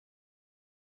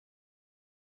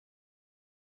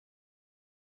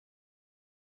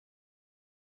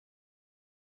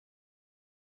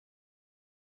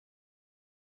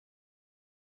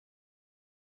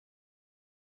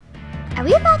Are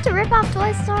we about to rip off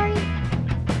Toy Story?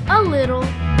 A little.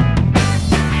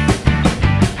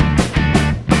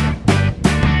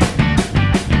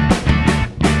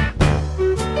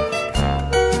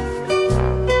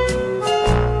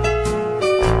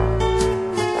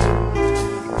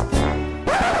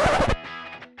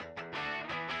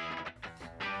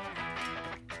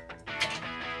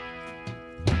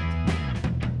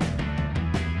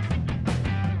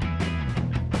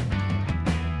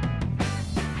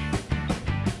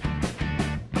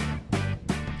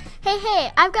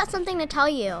 Hey, I've got something to tell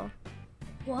you.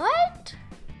 What?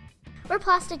 We're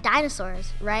plastic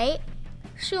dinosaurs, right?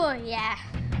 Sure, yeah.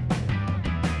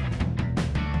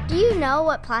 Do you know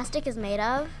what plastic is made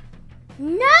of?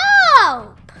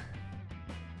 Nope!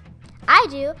 I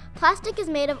do. Plastic is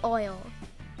made of oil.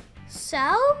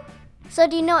 So? So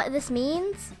do you know what this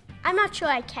means? I'm not sure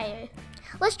I care.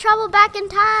 Let's travel back in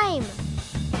time.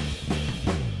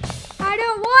 I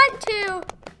don't want to.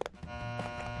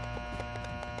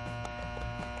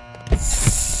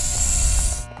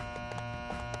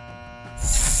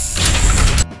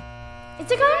 Is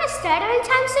it going to start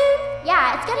anytime soon?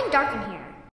 Yeah, it's getting dark in here.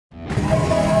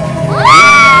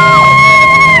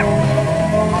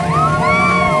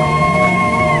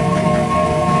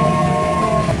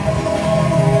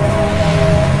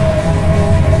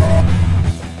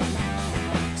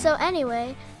 So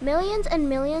anyway, millions and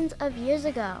millions of years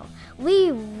ago,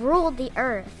 we ruled the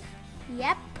earth.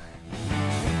 Yep.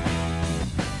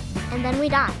 And then we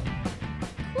died.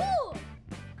 Cool.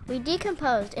 We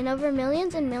decomposed, and over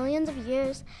millions and millions of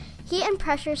years, heat and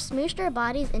pressure smooshed our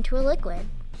bodies into a liquid.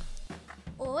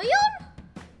 Oil?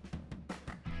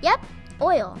 Yep,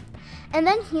 oil. And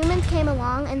then humans came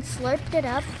along and slurped it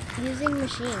up using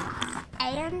machines.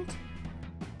 And?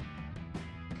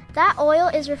 That oil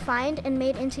is refined and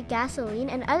made into gasoline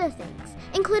and other things,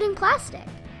 including plastic.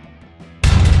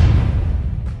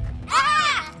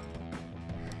 Ah!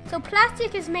 So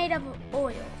plastic is made of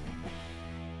oil.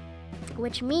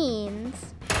 Which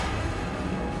means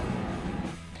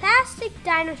plastic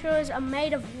dinosaurs are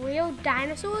made of real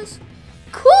dinosaurs?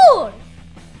 Cool!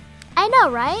 I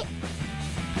know, right?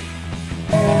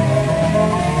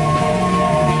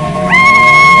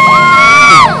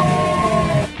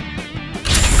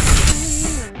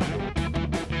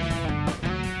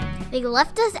 They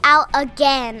left us out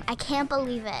again. I can't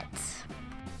believe it.